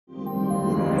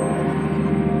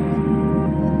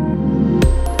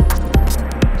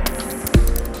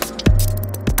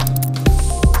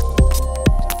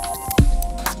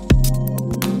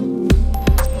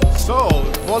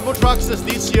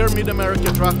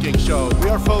Mid-America Trucking Show. We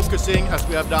are focusing, as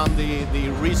we have done the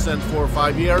recent 4 or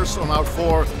 5 years, on our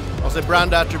four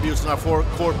brand attributes and our four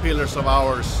core pillars of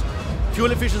ours: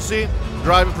 fuel efficiency,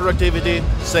 driver productivity,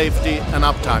 safety and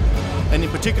uptime. And in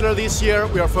particular this year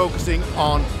we are focusing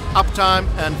on uptime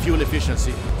and fuel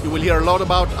efficiency. You will hear a lot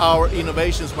about our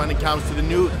innovations when it comes to the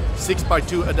new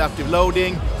 6x2 adaptive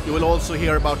loading. You will also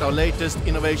hear about our latest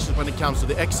innovations when it comes to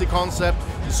the XC concept,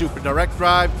 the Super Direct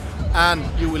Drive, and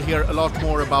you will hear a lot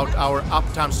more about our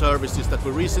uptime services that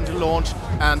we recently launched.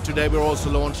 And today we're also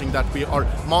launching that we are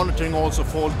monitoring also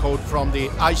fault code from the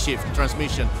I-Shift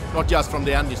transmission, not just from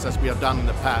the engines as we have done in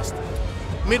the past.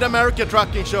 Mid-America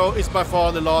Trucking Show is by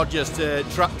far the largest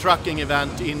trucking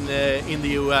event in the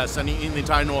US and in the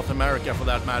entire North America for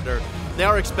that matter. They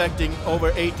are expecting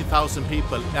over 80,000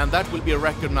 people, and that will be a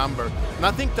record number. And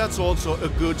I think that's also a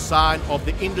good sign of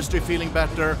the industry feeling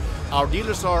better. Our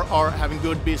dealers are having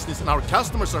good business and our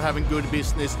customers are having good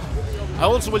business. I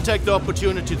also will take the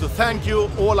opportunity to thank you,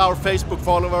 all our Facebook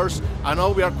followers. I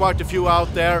know we are quite a few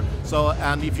out there,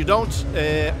 and if you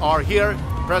are here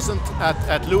present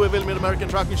at Louisville Mid-American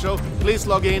Trucking Show, please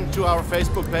log in to our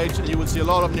Facebook page and you will see a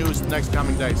lot of news the next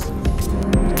coming days.